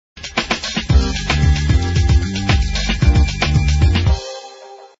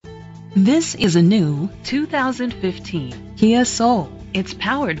This is a new 2015 Kia Soul. It's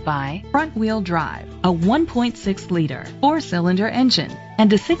powered by front-wheel drive, a 1.6-liter four-cylinder engine,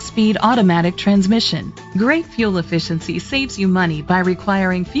 and a 6-speed automatic transmission. Great fuel efficiency saves you money by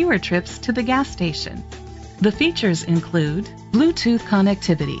requiring fewer trips to the gas station. The features include Bluetooth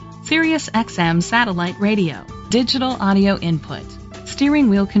connectivity, Sirius XM satellite radio, digital audio input, steering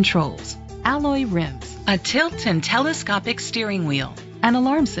wheel controls, alloy rims, a tilt and telescopic steering wheel, an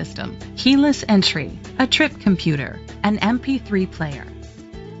alarm system, keyless entry, a trip computer, an MP3 player.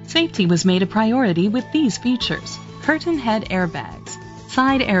 Safety was made a priority with these features: curtain head airbags,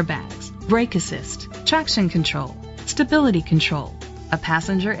 side airbags, brake assist, traction control, stability control, a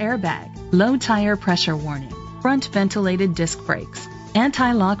passenger airbag, low tire pressure warning, front ventilated disc brakes,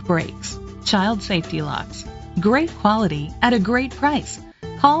 anti-lock brakes, child safety locks. Great quality at a great price.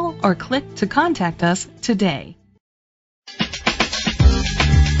 Call or click to contact us today.